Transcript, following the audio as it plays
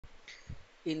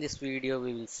In this video,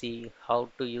 we will see how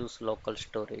to use local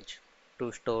storage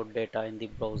to store data in the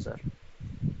browser.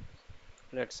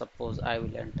 Let's suppose I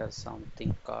will enter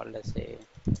something called as a,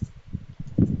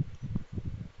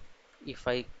 if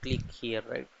I click here,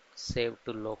 right, save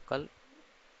to local, it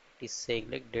is saying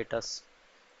like data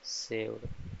saved.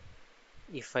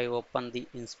 If I open the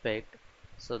inspect,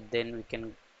 so then we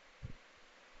can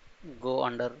go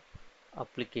under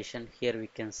application. Here we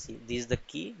can see this is the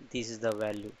key, this is the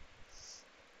value.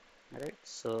 Alright,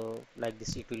 so like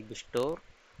this it will be stored.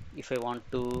 If I want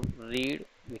to read,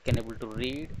 we can able to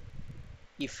read.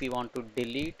 If we want to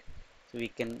delete, so we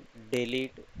can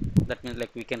delete. That means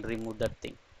like we can remove that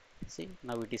thing. See,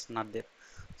 now it is not there.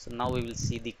 So now we will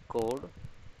see the code.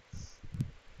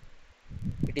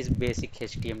 It is basic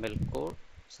HTML code.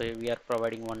 So we are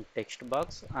providing one text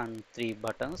box and three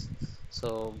buttons.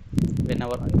 So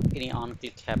whenever any on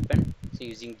click happen, so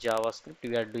using JavaScript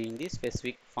we are doing the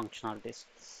specific functionalities.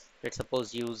 Let's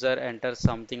suppose user enters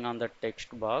something on the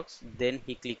text box, then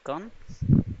he click on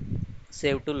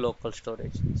save to local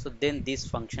storage. So then this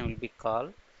function will be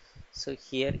called. So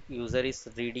here user is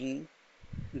reading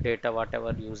data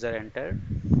whatever user entered.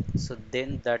 So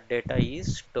then that data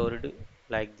is stored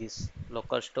like this,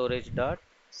 local storage dot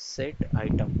set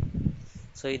item.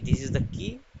 So this is the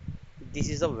key, this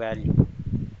is the value.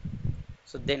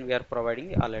 So then we are providing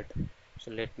the alert. So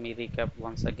let me recap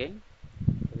once again,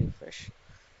 refresh.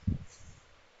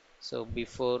 So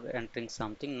before entering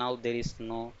something, now there is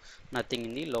nothing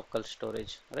in the local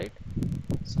storage, right?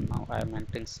 So now I am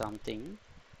entering something,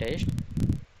 test,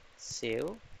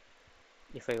 save.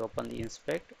 If I open the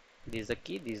inspect, this is the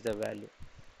key, this is the value.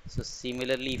 So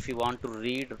similarly, if you want to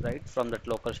read right from that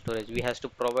local storage, we has to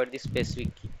provide the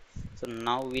specific key. So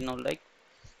now we know like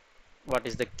what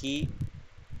is the key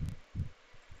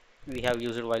we have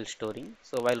used while storing.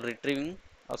 So while retrieving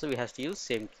also we have to use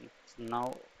same key. So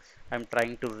now I'm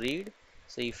trying to read.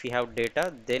 So if we have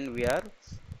data, then we are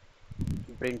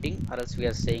printing, or else we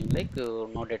are saying like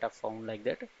no data found, like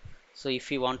that. So if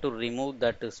we want to remove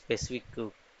that specific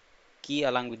key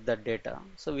along with the data,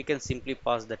 so we can simply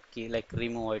pass that key like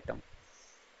remove item.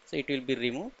 So it will be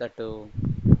remove that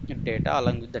data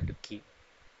along with that key.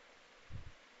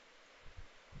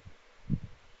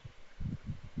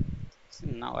 So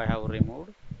now I have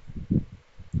removed,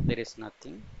 there is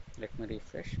nothing. Let me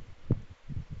refresh.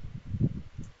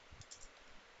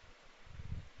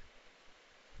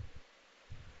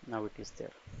 Now it is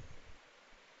there.